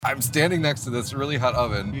I'm standing next to this really hot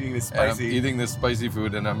oven. Eating this and I'm spicy. eating this spicy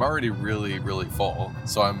food, and I'm already really, really full.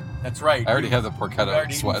 So That's right. I already have the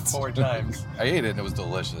porchetta sweats. 4 times. I ate it, and it was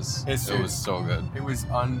delicious. It was so good. It was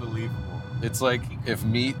unbelievable. It's like if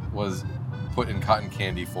meat was put in cotton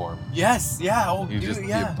candy form. Yes, yeah. Oh,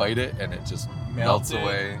 You bite it, and it just melts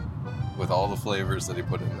away with all the flavors that he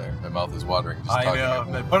put in there. My mouth is watering just talking about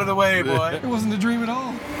it. Put it away, boy. It wasn't a dream at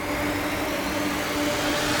all.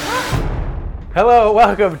 Hello,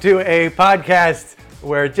 welcome to a podcast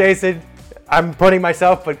where Jason, I'm putting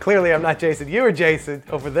myself, but clearly I'm not Jason. You are Jason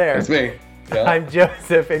over there. It's me. Yeah. I'm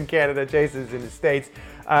Joseph in Canada. Jason's in the States.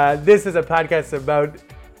 This is a podcast about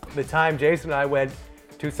the time Jason and I went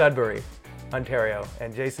to Sudbury, Ontario,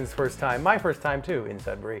 and Jason's first time, my first time too, in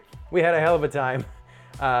Sudbury. We had a hell of a time.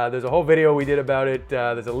 There's a whole video we did about it.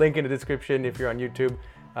 There's a link in the description if you're on YouTube.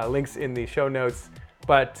 Links in the show notes.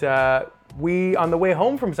 But on the way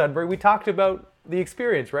home from Sudbury, we talked about the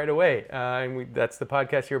experience right away. That's the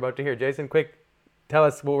podcast you're about to hear. Jason, quick, tell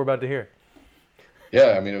us what we're about to hear.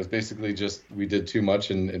 Yeah, I mean, it was basically just we did too much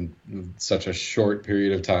in such a short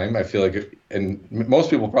period of time. I feel like, and most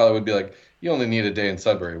people probably would be like, you only need a day in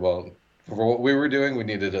Sudbury. Well, for what we were doing, we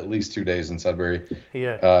needed at least 2 days in Sudbury.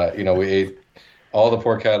 Yeah. We ate all the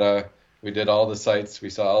porchetta. We did all the sights. We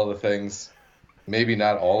saw all the things. Maybe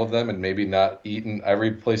not all of them, and maybe not eaten every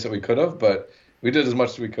place that we could have, but we did as much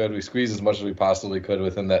as we could. We squeezed as much as we possibly could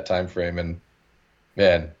within that time frame, and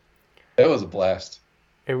man, it was a blast.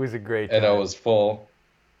 It was a great time. And I was full,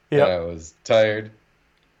 and I was tired,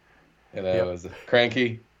 and I was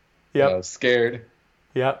cranky, and I was scared.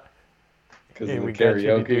 Yep. Because of the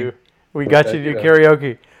karaoke. We got you to do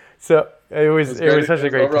karaoke. So it was such a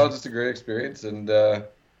great overall time. Just a great experience, and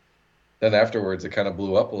then afterwards it kind of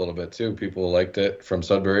blew up a little bit too. People liked it from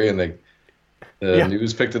Sudbury, and the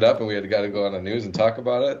news picked it up, and we had got to go on the news and talk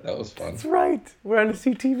about it. That was fun. That's right. We're on the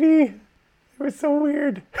CTV. It was so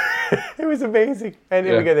weird. It was amazing. And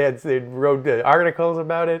then they wrote articles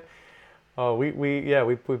about it. Oh, we.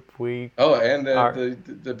 Oh, and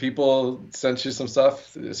the people sent you some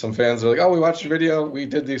stuff. Some fans were like, "Oh, we watched your video. We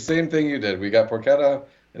did the same thing you did. We got porchetta,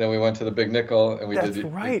 and then we went to the Big Nickel, and we did." That's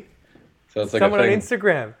right. So it's like someone on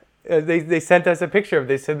Instagram. They sent us a picture of.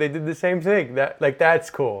 They said they did the same thing.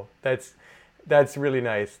 That's cool. That's really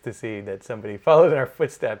nice to see that somebody followed in our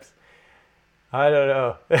footsteps. I don't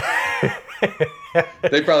know.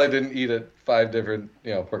 They probably didn't eat at 5 different,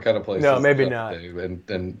 porchetta places. No, maybe not.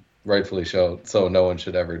 And rightfully so no one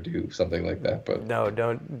should ever do something like that. But no,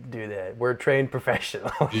 don't do that. We're trained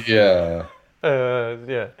professionals. Yeah.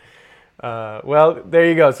 Well, there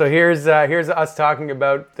you go. So here's us talking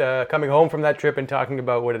about coming home from that trip and talking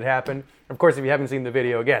about what had happened. Of course, if you haven't seen the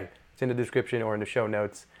video, again, it's in the description or in the show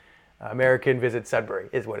notes. American Visit Sudbury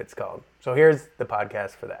is what it's called. So here's the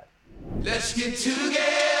podcast for that. Let's get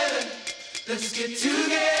together. Let's get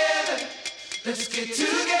together. Let's get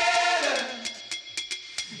together.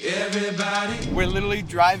 Everybody. We're literally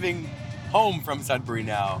driving home from Sudbury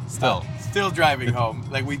now. Still driving home.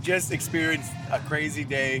 Like, we just experienced a crazy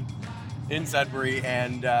day in Sudbury,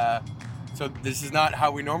 and so this is not how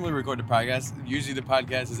we normally record the podcast. Usually the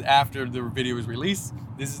podcast is after the video is released.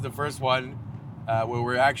 This is the first one where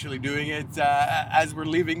we're actually doing it as we're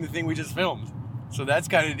leaving the thing we just filmed. So that's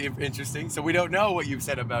kind of interesting. So we don't know what you've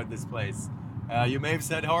said about this place. You may have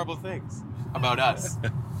said horrible things about us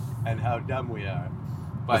and how dumb we are.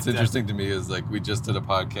 But what's interesting to me is, like, we just did a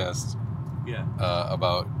podcast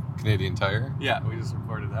about Canadian Tire. Yeah, we just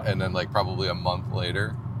recorded that. And then, like, probably a month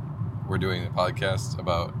later, we're doing a podcast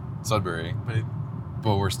about Sudbury.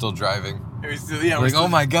 But we're still driving. Oh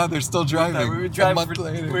my God, they're still driving. We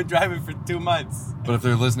were driving for 2 months. But if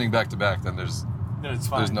they're listening back to back, then it's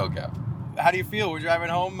fine. There's no gap. How do you feel? We're driving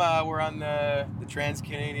home. We're on the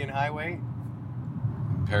Trans-Canadian Highway.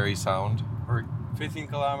 Parry Sound. We're 15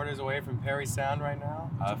 kilometers away from Parry Sound right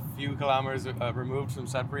now. A few kilometers removed from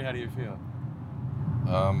Sudbury. How do you feel?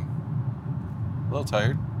 A little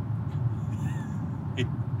tired.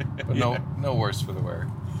 But no worse for the wear.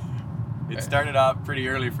 It started off pretty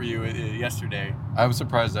early for you yesterday. I was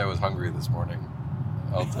surprised I was hungry this morning.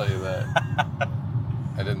 I'll tell you that.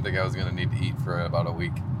 I didn't think I was going to need to eat for about a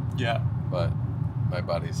week. Yeah. But my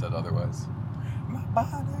body said otherwise.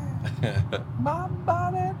 My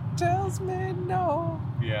body tells me no.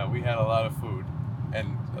 Yeah, we had a lot of food.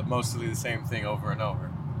 And mostly the same thing over and over.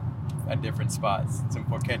 At different spots. Some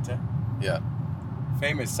porchetta. Yeah.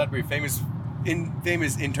 Sudbury, famous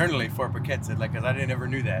internally for porchetta. Like, cause I never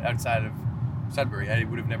knew that outside of Sudbury. I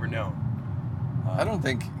would have never known. I don't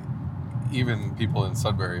think even people in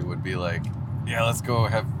Sudbury would be like, Yeah, let's go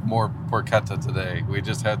have more porchetta today. We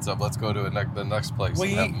just had some. Let's go to the next place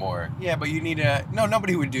and have more. Yeah, but you need a... No,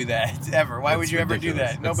 nobody would do that, ever. Why would you ever do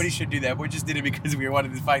that? Nobody should do that. We just did it because we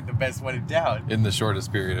wanted to find the best one in town. In the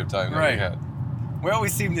shortest period of time that we had. We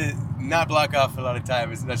always seem to not block off a lot of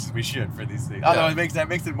time as much as we should for these things. Although that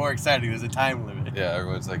makes it more exciting. There's a time limit. Yeah,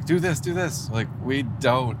 everyone's like, do this. Like, we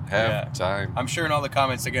don't have time. I'm sure in all the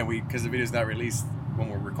comments, again, because the video's not released when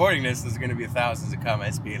we're recording this, there's going to be thousands of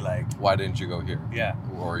comments being like... Why didn't you go here? Yeah.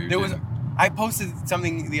 Or you didn't. I posted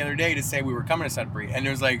something the other day to say we were coming to Sudbury, and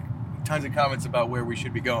there's like tons of comments about where we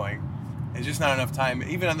should be going. There's just not enough time.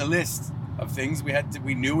 Even on the list of things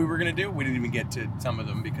we knew we were going to do, we didn't even get to some of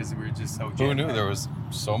them because we were just so... Who knew there was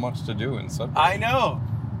so much to do in Sudbury? I know.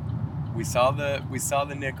 We saw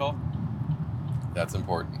the nickel. That's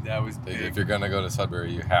important. That was big. If you're going to go to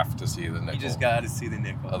Sudbury, you have to see the nickel. You just got to see the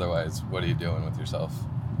nickel. Otherwise, what are you doing with yourself?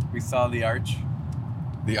 We saw the arch.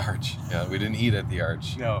 The arch. Yeah, we didn't eat at the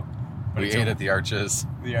arch. No. We ate at the arches.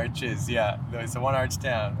 The arches, yeah. It's a one-arch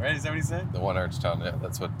town, right? Is that what he said? The one-arch town, yeah.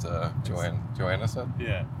 That's what Joanna said?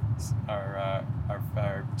 Yeah.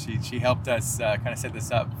 She helped us kind of set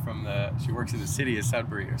this up she works in the city of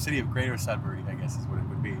Sudbury, or city of Greater Sudbury, I guess is what it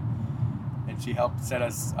would be. And she helped set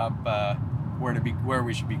us up where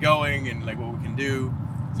we should be going and like what we can do.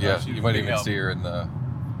 So yeah, you might even see her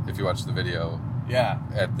if you watch the video. Yeah.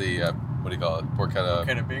 At the, what do you call it?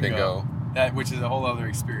 Porchetta bingo. Which is a whole other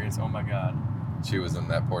experience. Oh my God. She was in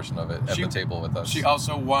that portion of it at the table with us. She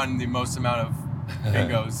also won the most amount of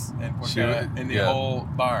bingos and porchetta in the whole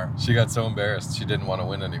bar. She got so embarrassed. She didn't want to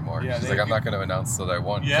win anymore. Yeah, she's like, I'm not going to announce that I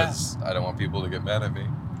won because I don't want people to get mad at me.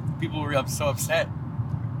 People were so upset.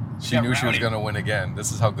 She knew she was going to win again.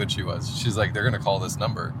 This is how good she was. She's like, they're going to call this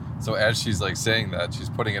number. So as she's like saying that, she's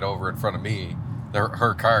putting it over in front of me,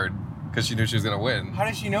 her card, because she knew she was going to win. How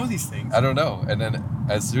does she know these things? I don't know. And then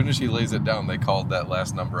as soon as she lays it down, they called that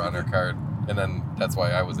last number on her card. And then that's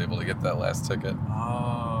why I was able to get that last ticket.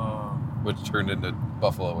 Oh. Which turned into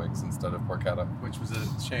buffalo wings instead of porchetta. Which was a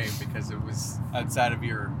shame because it was outside of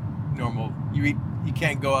your normal... You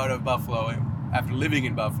can't go out of Buffalo after living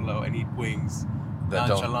in Buffalo and eat wings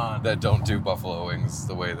that don't do buffalo wings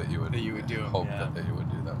the way that you would do hope that you would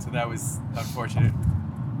do them. So that was unfortunate.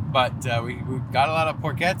 But we got a lot of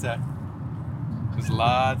porchetta. There's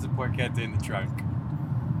lots of porchetta in the trunk.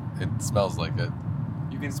 It smells like it.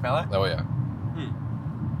 You can smell it? Oh, yeah.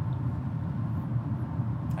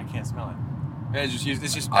 I can't smell it. It's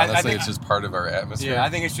just honestly, it's just part of our atmosphere. Yeah, I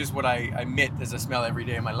think it's just what I emit as a smell every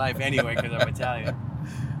day of my life anyway because I'm Italian.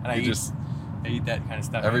 And I eat that kind of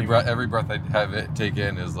stuff. Every breath I have it take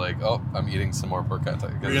in is like, oh, I'm eating some more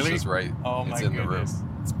porchetta. Because it's just right. Oh, my goodness. It's in the room.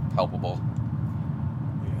 It's palpable.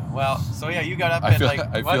 Yeah. Well, so yeah, you got up I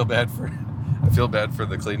feel bad for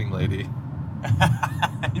the cleaning lady.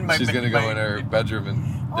 She's going to go in her bedroom and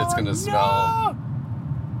it's going to smell.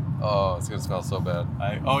 Oh, it's going to smell so bad.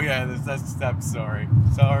 I'm sorry.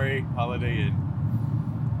 Sorry, Holiday Inn.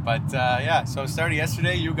 But so starting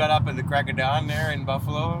yesterday, you got up at the crack of dawn there in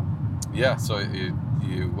Buffalo? Yeah, so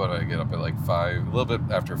what did I get up at like 5, a little bit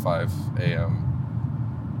after 5 a.m.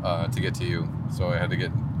 To get to you. So I had to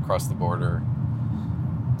get across the border,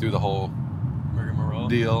 do the whole rigmarole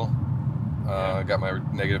deal. Got my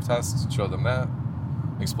negative test, showed them that,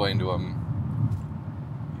 explained to them,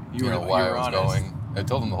 why I was going. I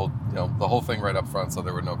told them the whole thing right up front, so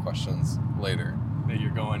there were no questions later. That you're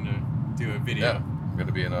going to do a video. Yeah, I'm going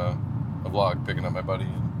to be in a vlog picking up my buddy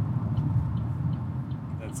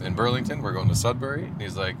in Burlington. We're going to Sudbury, and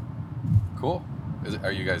he's like, "Cool.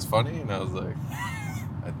 Are you guys funny?" And I was like,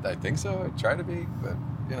 "I think so. I try to be, but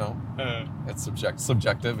it's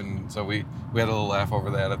subjective." And so we had a little laugh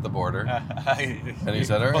over that at the border. And he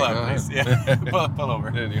said, "All right, pull out, please. Yeah. pull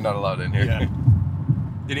over. You're not allowed in here." Yeah.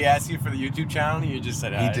 Did he ask you for the YouTube channel? Or you just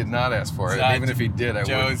said he did not ask for it. And even if he did, I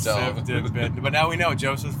wouldn't tell him. But now we know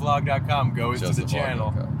josephsvlog.com goes to the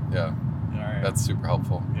channel. Yeah. All right. That's super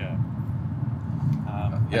helpful. Yeah.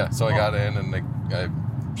 So I got in and I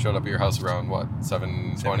showed up at your house around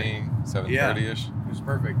 7:20, 7:30ish. It was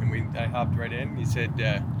perfect. And I hopped right in. You said,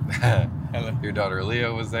 hello. Your daughter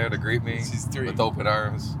Leah was there to greet me. She's 3. With open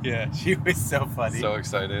arms. Yeah, she was so funny. So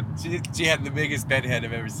excited. She had the biggest bedhead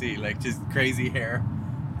I've ever seen, like just crazy hair.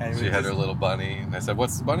 And she had her little bunny, and I said,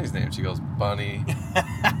 "What's the bunny's name?" She goes, "Bunny."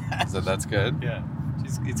 I said, "That's good." Yeah,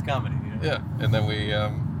 it's comedy. Yeah, and then we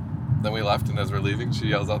left, and as we're leaving, she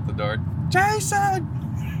yells out the door, "Jason,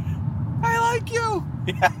 I like you."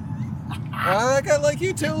 Yeah. I like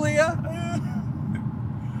you too, Leah.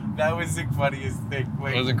 That was the funniest thing.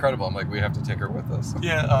 Wait. It was incredible. I'm like, we have to take her with us.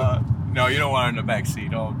 Yeah. No, you don't want her in the back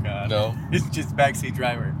seat. Oh God. No. It's just backseat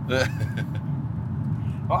driver.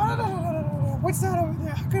 what's that over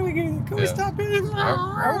there? How can we get in? Can we stop it?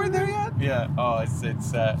 Are we there yet? Yeah. Oh,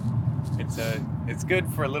 it's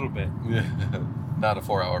good for a little bit. Yeah. Not a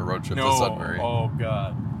 4-hour road trip to No. Sudbury. Oh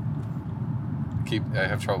God. I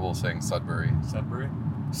have trouble saying Sudbury. Sudbury.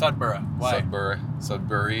 Sudbury. Why?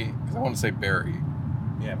 Sudbury. Because I want to say Barry.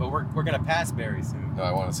 Yeah, but we're gonna pass Barry soon. No,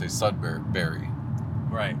 I want to say Sudbury.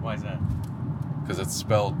 Right. Why is that? Because it's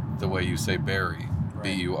spelled the way you say Barry. Right.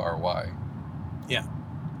 Bury. Yeah.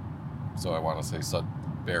 So I want to say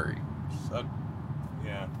Sudbury.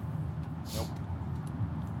 Yeah. Nope.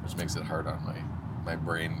 Which makes it hard on my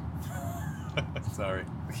brain. Sorry.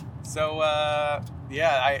 So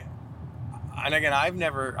yeah, I've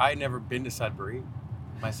never been to Sudbury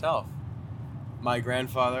myself. My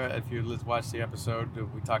grandfather, if you watched the episode,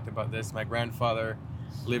 we talked about this. My grandfather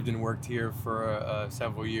lived and worked here for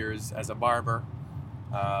several years as a barber.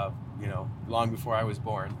 Long before I was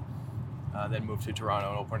born. Then moved to Toronto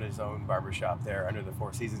and opened his own barber shop there under the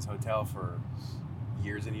Four Seasons Hotel for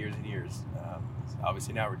years and years and years. He's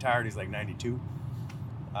obviously now retired. He's like 92.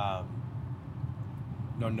 No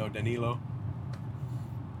Danilo.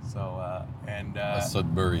 So, A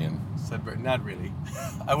Sudburian. Sudbury, not really.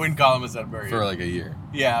 I wouldn't call him a Sudburian. For like a year.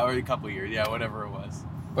 Yeah, or a couple of years. Yeah, whatever it was.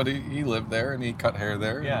 But he lived there and he cut hair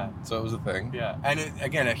there. Yeah. So it was a thing. Yeah, and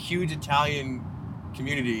again, a huge Italian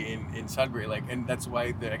community in Sudbury, and that's why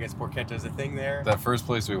I guess porchetta is a thing there. That first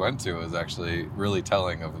place we went to was actually really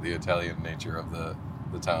telling of the Italian nature of the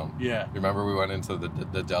town. Yeah. Remember we went into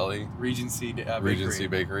the deli? Regency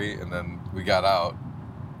Bakery, and then we got out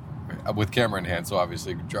with camera in hand, so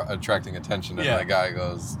obviously attracting attention. And the guy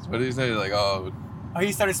goes, "What did he say?" Like, "Oh,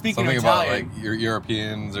 he started speaking something Italian. about like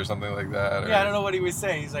Europeans or something like that." Yeah, I don't know what he was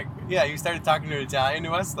saying. He's like, he started talking in Italian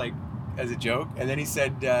to us, like as a joke, and then he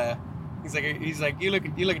said, he's like, you look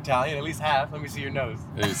Italian, at least half. Let me see your nose.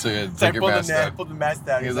 Yeah, so you So I take your mask down. pulled the mask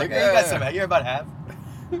down. He's like, yeah. you got some. You're about half.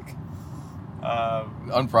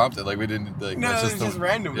 Unprompted, like we didn't like. No, it's it was just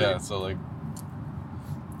random. Yeah, so like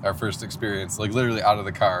our first experience, like literally out of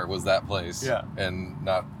the car, was that place. Yeah. And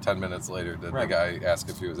not 10 minutes later did the guy ask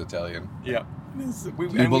if he was Italian. Yeah. Do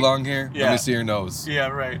you belong here? Yeah. Let me see your nose. Yeah,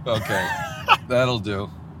 right. Okay, that'll do.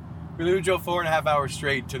 We literally drove 4.5 hours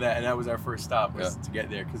straight to that, and that was our first stop to get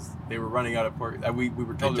there because they were running out of pork. We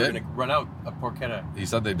were told they were going to run out of porchetta. He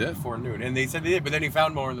said they did before noon, and they said they did, but then he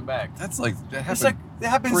found more in the back. That's like that happened. It's like it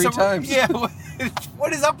happened 3 times. Yeah,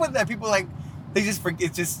 what is up with that? People they just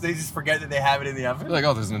forget that they have it in the oven. You're like,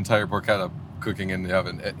 oh, there's an entire porchetta cooking in the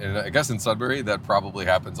oven, and I guess in Sudbury that probably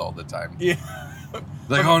happens all the time. Yeah.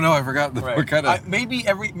 Like, oh no, I forgot the porchetta. Maybe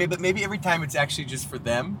every time it's actually just for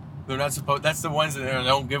them. They're not supposed. That's the ones that they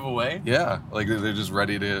don't give away. Yeah, like they're just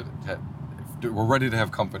ready to. We're ready to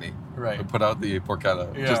have company. Right. To put out the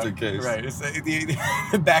porchetta just in case. Right. It's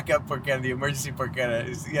the backup porchetta, the emergency porchetta.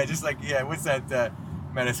 Just like what's that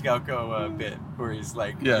Maniscalco bit where he's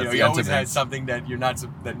like, he always has something that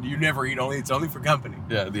that you never eat. It's only for company.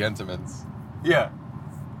 Yeah, the Entenmann's. Yeah.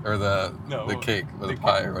 Or the cake or the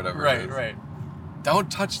pie or whatever. Right. It is. Right.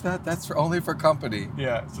 Don't touch that. That's only for company.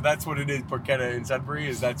 Yeah, so that's what it is. Porchetta in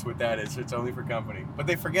Sudbury that's what that is. It's only for company, but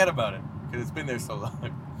they forget about it because it's been there so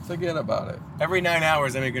long. Forget about it. Every 9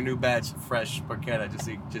 hours, I make a new batch of fresh porchetta just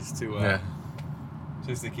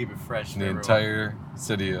to keep it fresh. The entire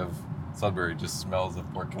city of Sudbury just smells of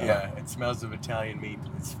porchetta. Yeah, it smells of Italian meat.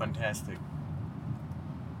 It's fantastic.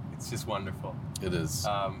 It's just wonderful. It is.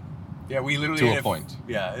 We literally to a point.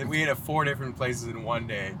 Yeah, we ate at 4 different places in one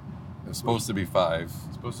day. It was supposed to be 5.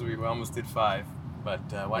 We almost did 5, but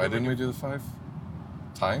why didn't we do the 5?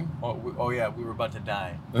 Time? We were about to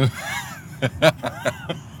die.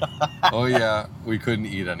 Oh yeah, we couldn't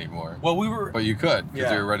eat anymore. Well, we were, but you could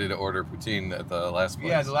because you were ready to order poutine at the last place.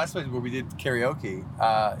 Yeah, the last place where we did karaoke.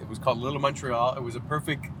 It was called Little Montreal. It was a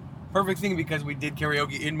perfect thing because we did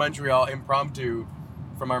karaoke in Montreal impromptu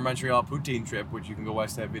from our Montreal poutine trip, which you can go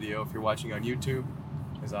watch that video if you're watching on YouTube.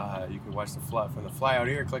 You can watch from the fly out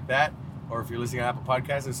here, click that. Or if you're listening on Apple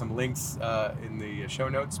Podcasts, there's some links in the show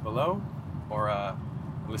notes below. Or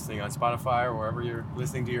listening on Spotify or wherever you're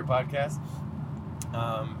listening to your podcast.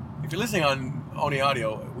 If you're listening on Only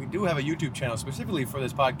Audio, we do have a YouTube channel specifically for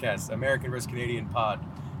this podcast. American vs. Canadian Pod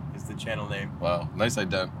is the channel name. Wow, nice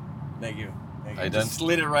ident. Thank you. Ident? Just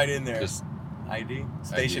slid it right in there. Just ID?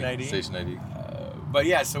 Station ID? Station ID. But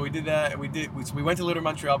yeah, so we did that. We went to Little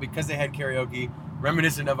Montreal because they had karaoke,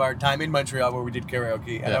 reminiscent of our time in Montreal where we did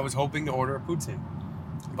karaoke, and I was hoping to order a poutine.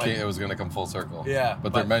 It was going to come full circle. Yeah.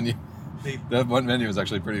 But their menu, that one menu was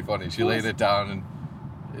actually pretty funny. She laid it down, and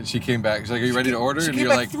She came back. She's like, "Are you ready to order?" She And came you're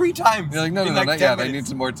back like, 3 times. "You're like, no, in not like yet. 10 I need minutes.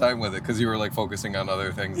 some more time with it," because you were like focusing on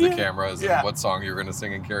other things, Yeah. the cameras, Yeah. and what song you were gonna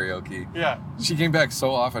sing in karaoke. Yeah. She came back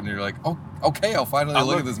so often, and you're like, "Oh, okay, I'll finally I'll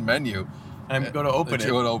look at look. this menu." And I'm going to open And it.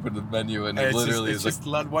 you go to open the menu, and it it's literally just, is it's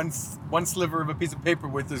like, just one sliver of a piece of paper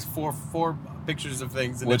with this four pictures of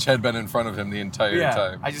things. In which it. had been in front of him the entire Yeah,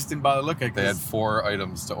 time. I just didn't bother looking. They had 4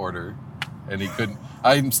 items to order, and he couldn't.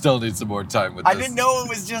 I still need some more time with I this. didn't know it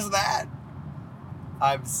was just that.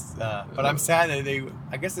 But I'm sad that they.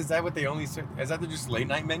 I guess is that what they only serve? Is that the just late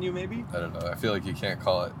night menu? Maybe. I don't know. I feel like you can't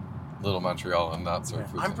call it Little Montreal and not serve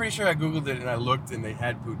poutine. I'm pretty sure I googled it and I looked and they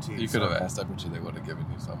had poutine. You could have asked. I bet you they would have given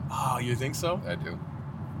you some. Oh, you think so? I do.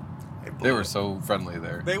 It They blew were it. so friendly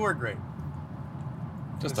there. They were great.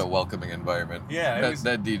 Just a welcoming environment. Yeah, it was-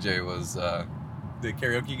 that DJ was The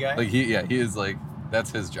karaoke guy. like he is like that's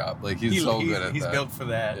his job. Like he's so good at he's that. built for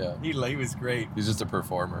that. Yeah. He was great. He's just a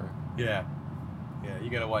performer. Yeah. Yeah, you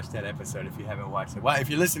gotta watch that episode if you haven't watched it. Well, if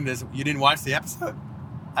you're listening to this, you didn't watch the episode?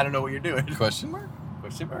 I don't know what you're doing. Question mark?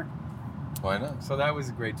 Question mark? Why not? So that was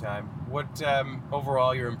a great time. What,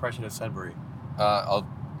 overall, your impression of Sudbury?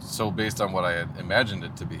 So based on what I had imagined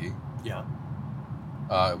it to be, Yeah.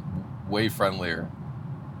 way friendlier.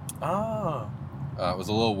 Oh. I was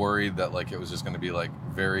a little worried that like it was just going to be like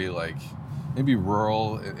very like maybe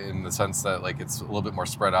rural in the sense that like it's a little bit more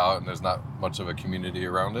spread out and there's not much of a community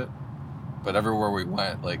around it. But everywhere we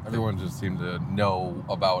went, like everyone just seemed to know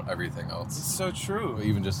about everything else. It's so true.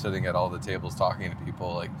 Even just sitting at all the tables talking to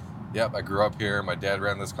people, like, yep, I grew up here. My dad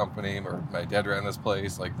ran this company, or my dad ran this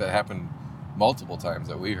place. Like that happened multiple times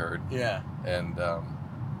that we heard. Yeah. And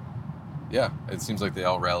yeah, it seems like they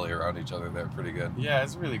all rally around each other there pretty good. Yeah,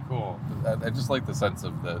 it's really cool. I just like the sense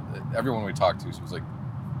of everyone we talked to was like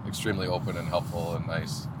extremely open and helpful and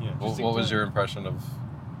nice. Yeah. What was your impression of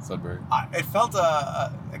Sudbury? It felt, I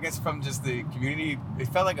guess, from just the community, it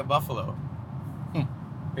felt like a Buffalo.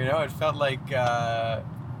 You know, it felt like a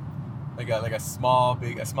small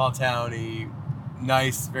towny,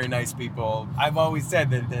 nice, very nice people. I've always said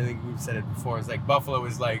that. I think we've said it before. It's like Buffalo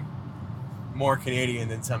is like more Canadian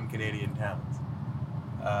than some Canadian towns.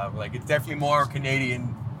 Like it's definitely more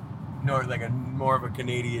Canadian, more of a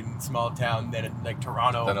Canadian small town than like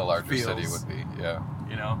Toronto. Than a larger feels. city would be. Yeah.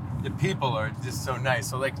 You know, the people are just so nice.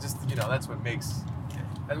 So like, just that's what makes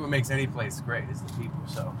any place great is the people.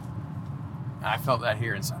 So I felt that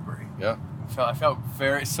here in Sudbury. Yeah. I felt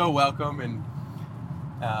so welcome and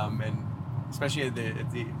especially at the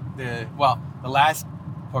last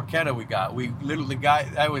porchetta we got. The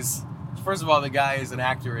guy is an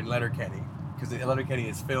actor in Letterkenny because Letterkenny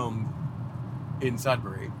is filmed in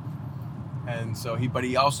Sudbury, and so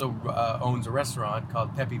he also owns a restaurant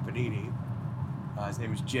called Pepe Panini. His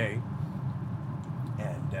name is Jay,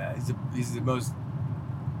 and he's the most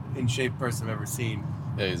in shape person I've ever seen.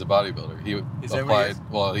 Yeah, he's a bodybuilder. He Is that what he applied. is?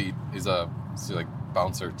 Well, he's a like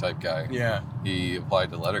bouncer type guy. Yeah, He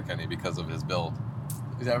applied to Letterkenny because of his build.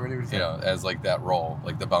 is that really what he You know, as like that role,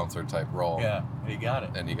 like the bouncer type role. Yeah, and he got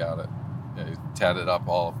it. And he got it. Yeah, he tatted up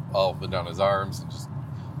all up and down his arms and just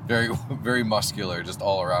very very muscular, just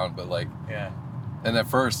all around. But like, Yeah, and at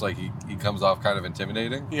first, like he comes off kind of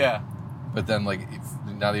intimidating. yeah. But then, like,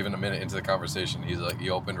 not even a minute into the conversation, he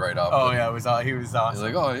opened right up. Oh and yeah, he was awesome. He's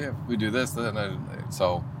like, oh yeah, we do this, then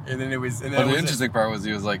so. and then it was. And But then the it was interesting part was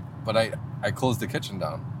he was like, but I closed the kitchen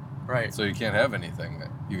down, right. so you can't have anything.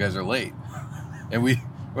 You guys are late, and we're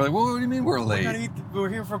like, well, what do you mean we're late? We're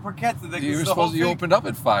here for porchetta. Like, You were supposed you opened up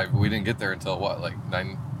at 5. We didn't get there until what, like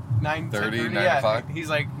 9? 9:30, 9 o'clock? He's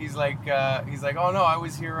like, oh no, I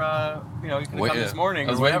was here. You could have come this morning.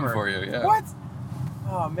 I was or waiting whatever. for you. Yeah. What?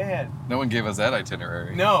 Oh man. No one gave us that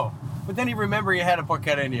itinerary. No. But then he remembered he had a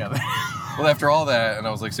porchetta in the oven. Well, after all that, and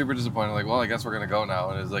I was like super disappointed. Like, well, I guess we're gonna go now.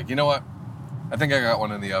 And it's like, you know what? I think I got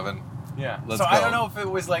one in the oven. Yeah. Let's so I go. don't know if it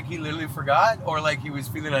was like he literally forgot or like he was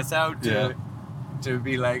feeling us out to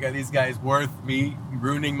be like, are these guys worth me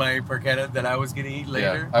ruining my porchetta that I was gonna eat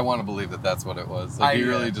later? Yeah, I want to believe that that's what it was. Like, he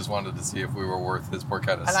really yeah. just wanted to see if we were worth his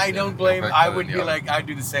porchetta. And I don't blame. I would be like, I'd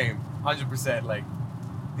do the same, 100%. Like,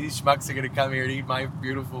 these schmucks are gonna come here and eat my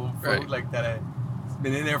beautiful food Right. like that. I've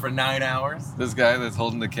been in there for 9 hours. This guy that's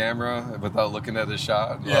holding the camera without looking at his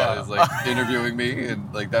shot Yeah. while he's like interviewing me,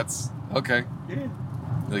 and like that's okay. Yeah.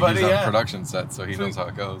 Like, But, he's on yeah. a production set, so he So- knows how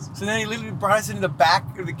it goes. So then he literally brought us into the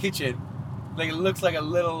back of the kitchen, like it looks like a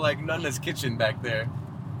little like nunna's kitchen back there,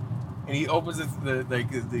 and he opens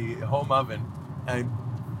the home oven and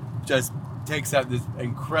just takes out this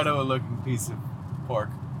incredible looking piece of pork,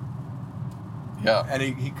 Yeah. and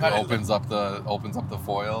he cut It it. opens up the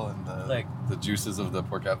foil and Like- the juices of the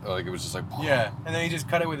porchetta. Like it was just like Yeah, and then he just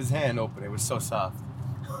cut it with his hand open. It was so soft.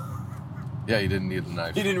 Yeah, he didn't need a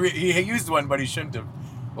knife. He didn't. He used one, but he shouldn't have.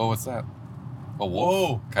 Oh, what's that? A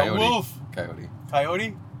wolf. Whoa, Coyote. a wolf.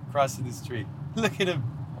 Coyote. Crossing the street. Look at him.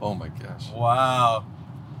 Oh my gosh. Wow.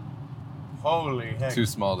 Holy heck. Too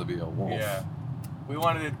small to be a wolf. Yeah.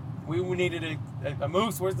 We needed a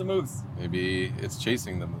moose. Where's the moose? Maybe it's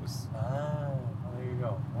chasing the moose. There you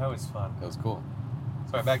go. That was fun. That was cool.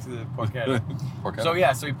 Sorry, back to the porchetta. Porchetta. So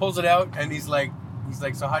yeah, so he pulls it out and he's like,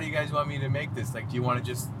 so how do you guys want me to make this? Like, do you want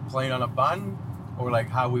to just plain on a bun, or like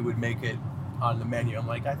how we would make it on the menu? I'm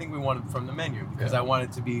like, I think we want it from the menu because I want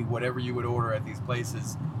it to be whatever you would order at these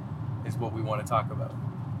places is what we want to talk about.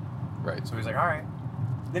 Right. So he's like, all right.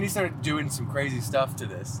 Then he started doing some crazy stuff to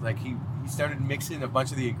this. Like he started mixing a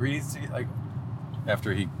bunch of the ingredients like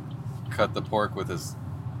After he cut the pork with his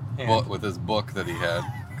book that he had.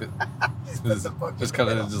 Just cut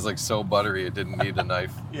it just like so buttery it didn't need a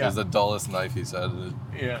knife. Yeah. It was the dullest knife, he said.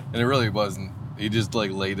 Yeah. And it really wasn't. He just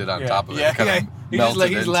like laid it on top of it. Yeah, Kind of He melted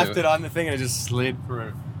just into left it on the thing and it just slid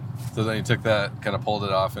for. So then he took that, kind of pulled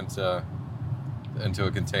it off into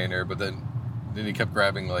a container, but then he kept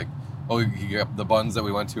grabbing he got the buns that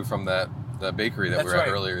we went to from that bakery that we were at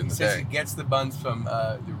earlier in the He says day. he gets the buns from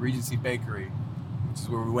the Regency Bakery, which is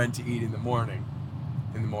where we went to eat in the morning.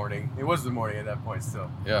 It was the morning at that point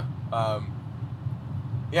still. Yeah.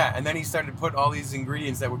 Yeah, and then he started to put all these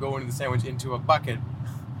ingredients that would go into the sandwich into a bucket.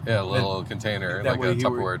 Yeah, a little container, like a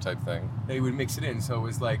Tupperware type thing. They would mix it in, so it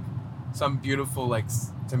was like some beautiful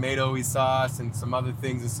tomatoey sauce and some other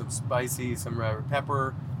things and some spicy, some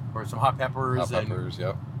pepper or some hot peppers. Hot peppers,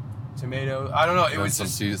 yep. Tomato. I don't know. It And was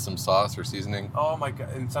some sauce or seasoning. Oh my god!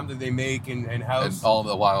 And something they make in house. And all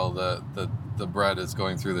the while the bread is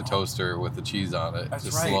going through the toaster with the cheese on it, That's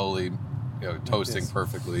just right. slowly, toasting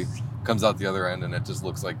perfectly. Comes out the other end and it just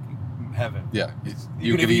looks like heaven. yeah.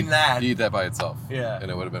 You could eat that. Eat that by itself. Yeah. And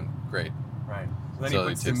it would have been great. Right. So then So he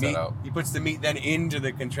puts he takes the meat. that out. He puts the meat then into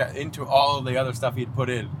into all of the other stuff he'd put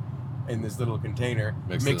in this little container.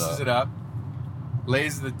 Mixes it up.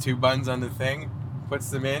 Lays the two buns on the thing. Puts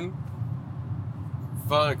them in.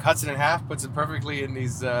 Cuts it in half. Puts it perfectly in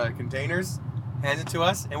these containers. Hands it to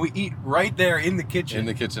us, and we eat right there in the kitchen. In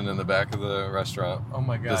the kitchen in the back of the restaurant. Oh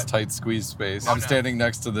my god! This tight squeeze space. Oh, I'm no. standing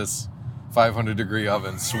next to this 500-degree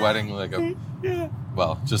oven, sweating like a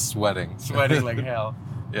just sweating. Sweating like hell.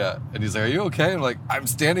 Yeah, and he's like, "Are you okay?" I'm like, "I'm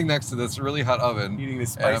standing next to this really hot oven, Eating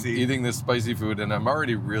this and I'm spicy. eating this spicy food, and I'm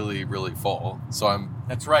already really, really full. So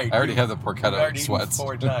That's right. I already have the We've porchetta already sweats." eaten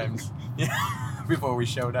 4 times. Yeah, before we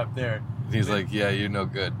showed up there. And he's like, "Yeah, you're no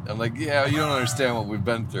good." I'm like, "Yeah, you don't understand what we've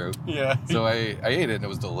been through." Yeah. So I ate it, and it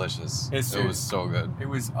was delicious. It's It was so good. It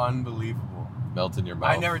was unbelievable. Melt in your mouth.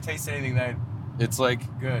 I never tasted anything that It's like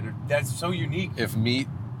good. That's so unique. if meat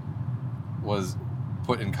was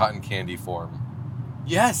put in cotton candy form.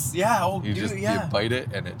 Yes. Yeah. Oh, You dude. just Yeah. you bite it,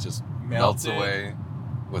 and it just melts Melted. away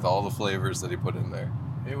with all the flavors that he put in there.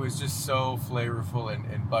 It was just so flavorful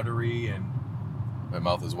and buttery and. My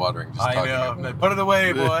mouth is watering. Just I talking know. about it. Put it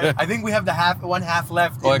away, boy. I think we have one half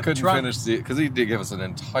left. Well, in I the couldn't trunk. finish because he did give us an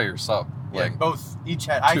entire sub. Yeah, Like, both each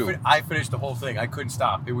had. Two. I finished the whole thing. I couldn't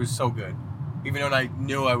stop. It was so good, even though I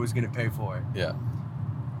knew I was going to pay for it. yeah,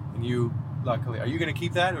 And you, luckily, are you going to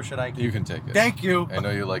keep that or should I? Keep you can take it. Thank you. I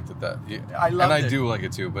know you liked it I loved and I it. do like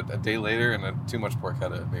it too. But a day later, and too much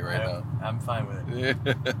porchetta at me right I'm fine with it.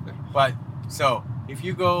 now. But so if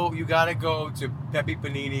you go, you gotta go to Pepe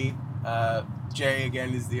Panini. Jay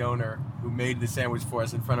again is the owner who made the sandwich for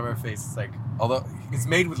us in front of our face. It's like Although it's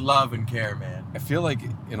made with love and care, man. I feel like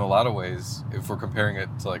in a lot of ways, if we're comparing it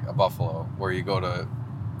to like a Buffalo, where you go to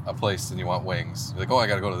a place and you want wings, you're like, oh, I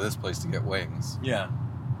got to go to this place to get wings. Yeah,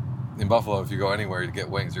 In Buffalo, if you go anywhere to get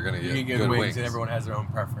wings, you're gonna you get can get good wings, and everyone has their own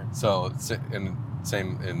preference. So,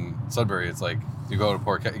 same in Sudbury, it's like you go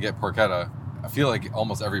to get porchetta. I feel like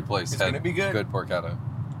almost every place It's had gonna be good. porchetta.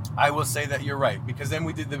 I will say that you're right, because then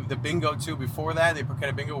we did the bingo too. Before that, the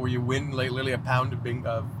porchetta bingo, where you win like literally a pound of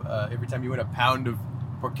every time you win a pound of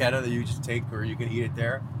porchetta that you just take, or you can eat it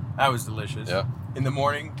there. That was delicious. Yeah. In the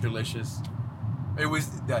morning, delicious. It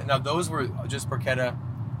was now those were just porchetta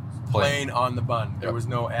plain on the bun. There Yep. was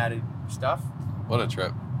no added stuff. What a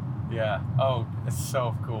trip! Yeah. Oh, it's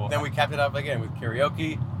so cool. Then we capped it up again with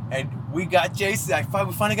karaoke, and we got Jason.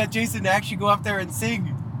 We finally got Jason to actually go up there and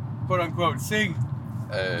sing, quote unquote, sing.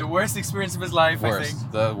 The worst experience of his life, I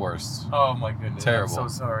think. The worst. Oh my goodness. Terrible. I'm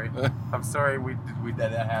so sorry. I'm sorry we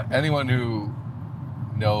that happened. Anyone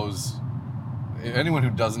who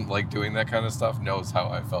doesn't like doing that kind of stuff knows how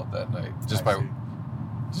I felt that night. Just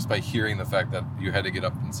by hearing the fact that you had to get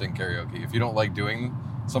up and sing karaoke. If you don't like doing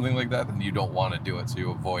something like that, then you don't want to do it, so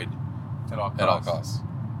you avoid At all at all costs.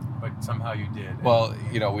 but somehow you did. Well,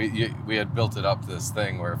 we had built it up to this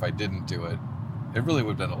thing where if I didn't do it, it really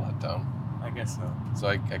would have been a letdown. I guess so. So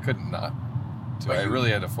I couldn't not. So But I you-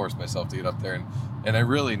 really had to force myself to get up there, and I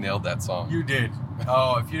really nailed that song. You did.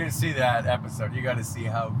 Oh, if you didn't see that episode, you got to see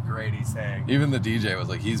how great he sang. Even the DJ was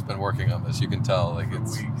like, he's been working on this. You can tell, like, For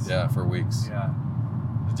it's weeks. yeah, for weeks. Yeah.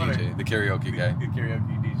 The What a- DJ, the karaoke guy. The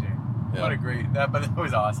karaoke DJ. Yeah. What a great but it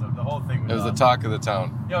was awesome. The whole thing was It was the awesome. talk of the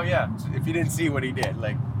town. Oh yeah. If you didn't see what he did,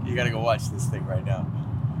 like, you got to go watch this thing right now.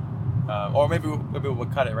 Or maybe we'll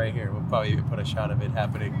cut it right here. We'll probably put a shot of it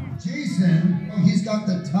happening. Jason, he's got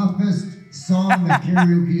the toughest song that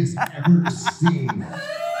karaoke has ever seen.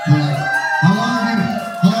 So like,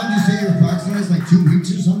 how long did you say your approximate is? Like 2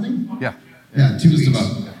 weeks or something? Yeah. Yeah, 2 weeks.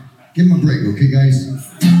 about. Give him a break, okay, guys?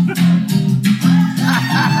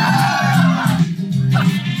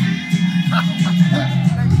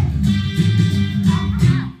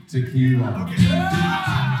 Tequila.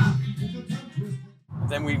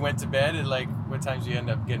 Then we went to bed at like, what time did you end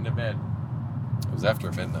up getting to bed? It was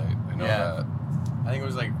after midnight. I know Yeah. that. I think it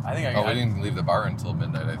was like, We didn't leave the bar until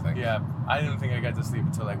midnight, I think. Yeah, I didn't think I got to sleep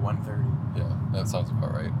until like 1:30. Yeah, that sounds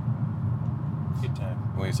about right. Good time.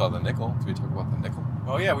 When we saw the nickel, did we talk about the nickel?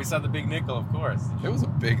 Oh yeah, we saw the big nickel, of course. It was a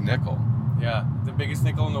big nickel. Yeah, the biggest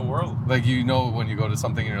nickel in the world. Like, when you go to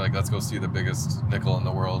something and you're like, let's go see the biggest nickel in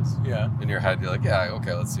the world. Yeah. In your head, you're like, yeah,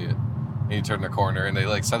 okay, let's see it. And you turn the corner, and they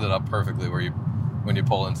like set it up perfectly where when you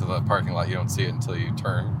pull into the parking lot, you don't see it until you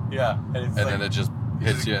turn, Yeah, and it's and like, then it just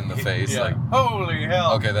hits you in the face. Yeah. Like, Holy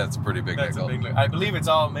hell! okay, that's a pretty big That's nickel. a big. I believe it's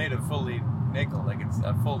all made of fully nickel. Like it's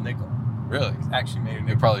a full nickel. Really? It's actually made of You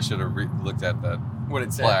nickel. probably should have looked at that What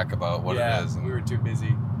it said. plaque about what Yeah, it is. And we were too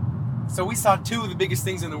busy. So we saw two of the biggest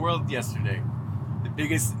things in the world yesterday. The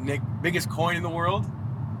biggest coin in the world,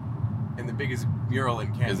 and the biggest mural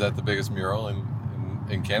in Canada. Is that the biggest mural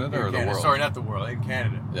in Canada In or the Canada. world? Sorry, not the world. In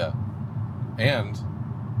Canada. Yeah. And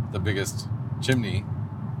the biggest chimney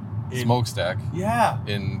In- smokestack Yeah,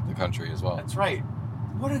 in the country as well. that's right.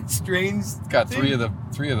 What a strange. It's got thing.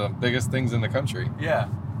 three of the biggest things in the country, Yeah,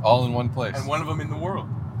 all in one place. and one of them in the world.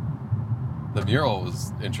 The mural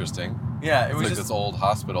was interesting. Yeah, it It's was like just this old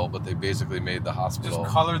hospital, but they basically made the hospital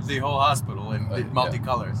colored the whole hospital in Yeah.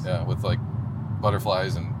 multicolors. yeah, with like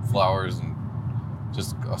butterflies and flowers and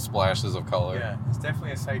just splashes of color. Yeah, it's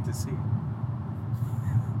definitely a sight to see.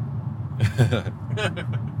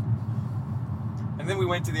 And then we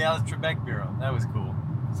went to the Alex Trebek mural. That was cool.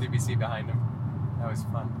 CBC behind him. That was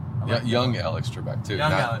fun. I Yeah, liked young that. Alex Trebek too.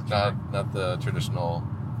 Young not, Alex Trebek. not the traditional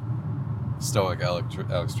stoic Alex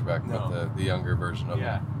Trebek, No. but the younger version of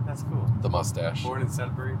Yeah, that's cool. the mustache. Born in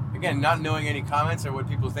Sudbury. Again, not knowing any comments or what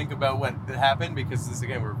people think about what happened, because this,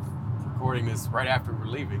 again, we're recording this right after we're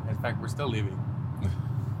leaving. In fact, we're still leaving.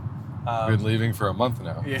 We've been leaving for a month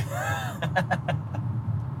now. Yeah.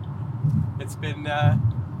 It's been,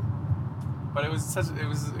 but it was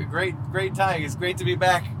a great time. It's great to be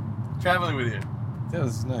back traveling with you. Yeah,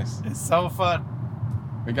 this is nice. It's so fun.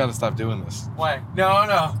 We got to stop doing this. Why?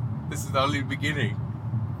 No. This is only the beginning.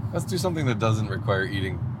 Let's do something that doesn't require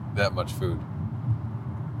eating that much food.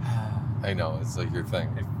 I know, it's like your thing.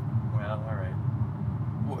 Well, all right.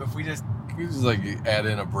 Well, if we just You just like add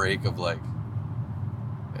in a break of like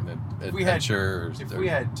an If we had- adventure if or we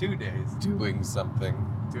had 2 days doing something.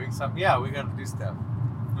 doing something, yeah, we got to do stuff.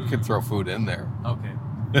 You could throw food in there. Okay.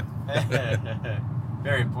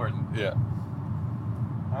 Very important. Yeah.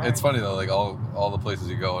 All It's right. funny though, like all the places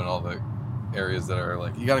you go and all the areas that are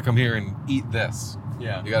like, you got to come here and eat this.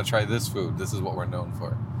 Yeah. You got to try this food. This is what we're known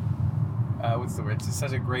for. What's the word? It's just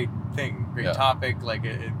such a great thing, great Yeah. topic. Like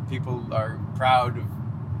people are proud of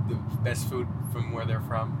the best food from where they're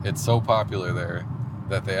from. It's so popular there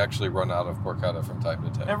that they actually run out of porchetta from time to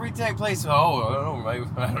time. Every time place, I don't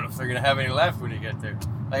know if they're gonna have any left when you get there.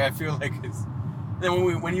 Like I feel like it's.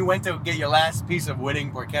 Then when you went to get your last piece of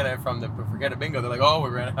winning porchetta from the porchetta bingo, they're like, oh, we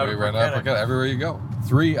ran out We of ran out of porchetta everywhere you go.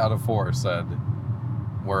 3 out of 4 said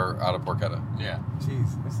we're out of porchetta. Yeah.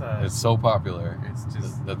 Jeez, It's so popular it's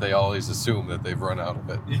just. that they always assume that they've run out of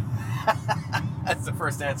it. That's the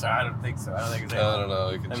first answer. I don't think so. I don't think it's. I don't know.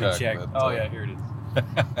 You can Let check. me check. but, Oh yeah, here it is.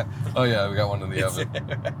 Oh yeah, we got one in the It's-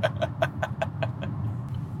 oven.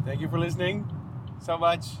 Thank you for listening so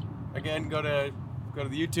much. Again, go to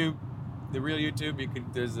the YouTube, the real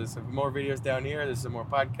YouTube. There's some more videos down here. There's some more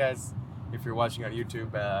podcasts if you're watching on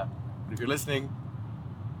YouTube. But if you're listening,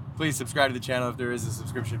 please subscribe to the channel if there is a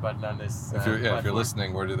subscription button on this. If you're platform.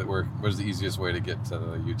 listening, where's the easiest way to get to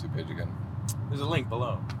the YouTube page again? There's a link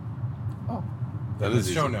below. Oh, that in is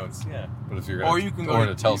the show easy. notes. Yeah. But if you're Or you can go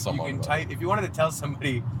to tell someone. You can about type if you wanted to tell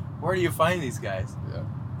somebody where do you find these guys. it. Yeah.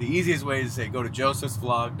 The easiest way is to say go to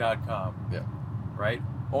josephsvlog.com. Yeah. Right?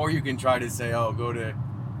 Or you can try to say, oh, go to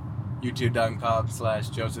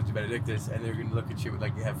youtube.com/Joseph de Benedictus, and they're going to look at you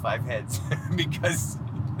like you have 5 heads because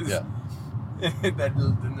Yeah.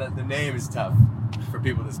 the name is tough for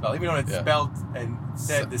people to spell, even though it's spelled and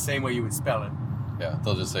said the same way you would spell it. Yeah,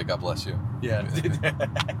 they'll just say, God bless you. Yeah.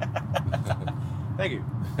 Thank you.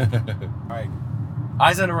 All right.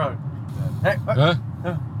 Eyes on the road. Hey, Huh?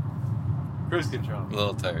 cruise control. A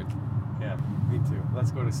little tired. Yeah, me too.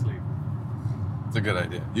 Let's go to sleep. It's a good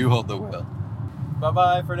idea. You hold the wheel.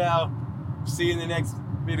 Bye-bye for now. See you in the next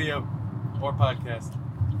video or podcast.